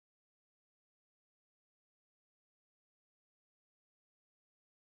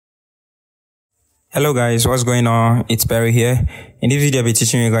Hello guys, what's going on? It's Barry here. In this video, I'll be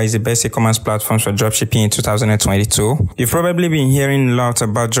teaching you guys the best e-commerce platforms for dropshipping in 2022. You've probably been hearing a lot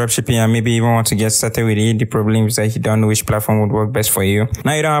about dropshipping and maybe even want to get started with it. The problem is that you don't know which platform would work best for you.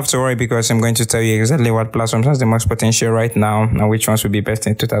 Now you don't have to worry because I'm going to tell you exactly what platforms has the most potential right now and which ones will be best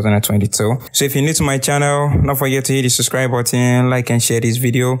in 2022. So if you're new to my channel, don't forget to hit the subscribe button, like and share this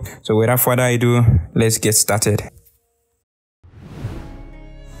video. So without further ado, let's get started.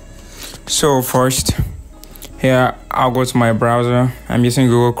 So first, here I'll go to my browser. I'm using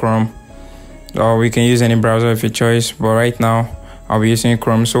Google Chrome, or we can use any browser of your choice, but right now I'll be using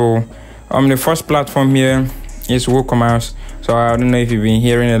Chrome. So the first platform here is WooCommerce. So I don't know if you've been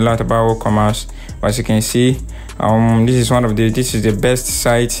hearing a lot about WooCommerce, but as you can see, this is the best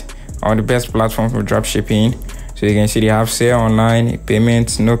site or the best platform for dropshipping. So you can see they have sale online,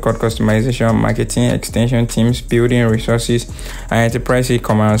 payments, no code customization, marketing, extension, teams, building, resources, and enterprise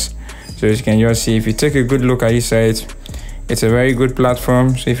e-commerce. So as you can just see, if you take a good look at this site, it's a very good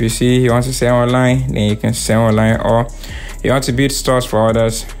platform. So if you see you want to sell online, then you can sell online, or you want to build stores for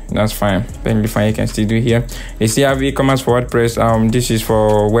others, that's fine. Perfectly fine, you can still do here. They still have e-commerce for WordPress. This is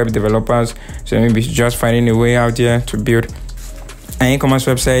for web developers. So maybe just finding a way out there to build an e-commerce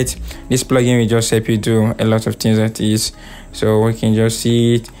website. This plugin will just help you do a lot of things at ease. So we can just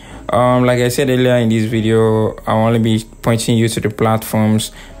see it. Like I said earlier in this video, I'll only be pointing you to the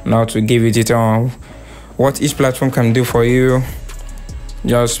platforms, not to give you detail on what each platform can do for you.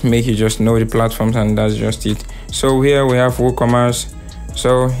 Just make you just know the platforms, and that's just it. So here we have WooCommerce.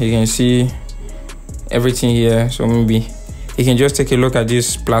 So you can see everything here. So maybe you can just take a look at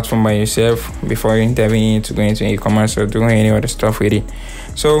this platform by yourself before you diving into going into e-commerce or doing any other stuff with it.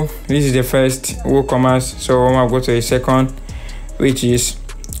 So this is the first, WooCommerce. So I'll go to a second, which is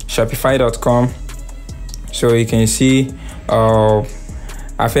Shopify.com. So you can see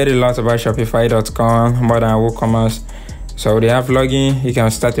I've heard a lot about Shopify.com more than WooCommerce. So they have login, you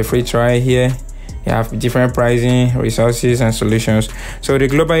can start a free trial here. You have different pricing, resources, and solutions. So the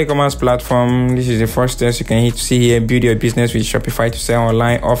global e-commerce platform, this is the first step you can see here. Build your business with Shopify to sell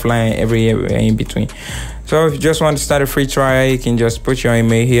online, offline, everywhere in between. So if you just want to start a free trial, you can just put your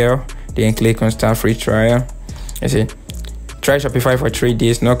email here, then click on start free trial. You see, try Shopify for 3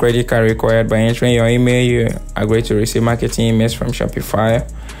 days, no credit card required. By entering your email, you agree to receive marketing emails from Shopify.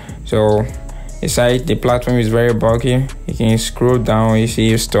 So inside the platform is very bulky. You can scroll down, you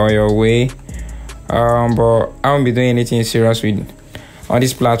see you store your way. But I won't be doing anything serious with on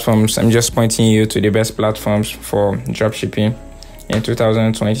these platforms. I'm just pointing you to the best platforms for dropshipping in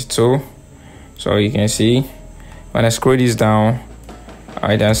 2022. So you can see when I scroll this down,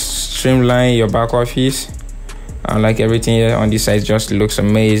 I just streamline your back office. Like everything here on this site just looks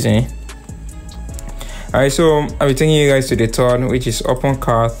amazing. Alright, so I'll be taking you guys to the third, which is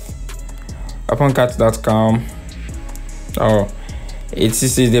opencart.com. This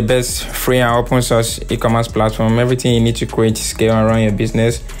is the best free and open source e-commerce platform. Everything you need to create, scale, and run your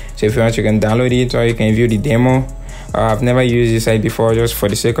business. So if you want, you can download it or you can view the demo. I've never used this site before, just for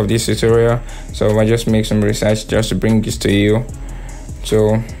the sake of this tutorial. So I just make some research just to bring this to you.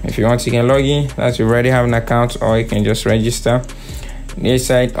 So if you want, you can log in. That you already have an account, or you can just register. This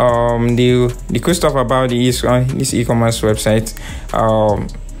site, the cool stuff about this e-commerce website,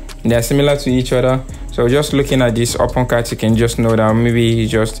 they are similar to each other. So just looking at this OpenCart, you can just know that maybe you're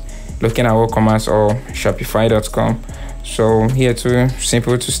just looking at WooCommerce or Shopify.com. So here too,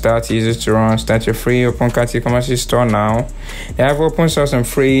 simple to start, easy to run. Start your free OpenCart e-commerce store now. They have open source and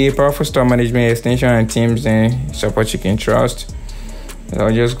free, powerful store management extension and teams and support you can trust.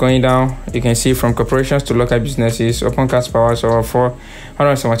 So just going down, you can see from corporations to local businesses, OpenCart powers over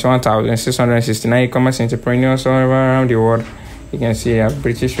 471,669 e-commerce entrepreneurs all around the world. You can see you have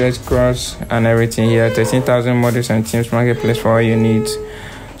British Red Cross and everything here, 13,000 models and teams marketplace for all your needs.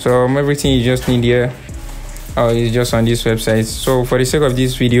 So everything you just need here is just on this website. So for the sake of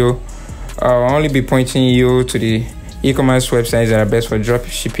this video, I'll only be pointing you to the e-commerce websites that are best for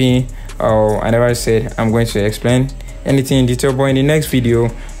dropshipping. I never said I'm going to explain anything in detail, but in the next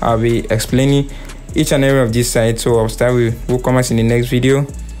video I'll be explaining each and every of these sites. So I'll start with WooCommerce in the next video.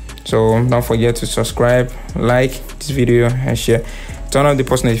 So don't forget to subscribe, like this video, and share. Turn on the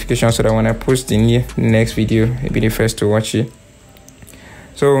post notifications so that when I post the next video, you'll be the first to watch it.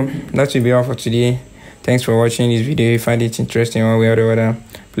 So that will be all for today. Thanks for watching this video. If you find it interesting one way or the other,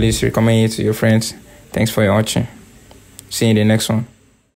 please recommend it to your friends. Thanks for watching. See you in the next one.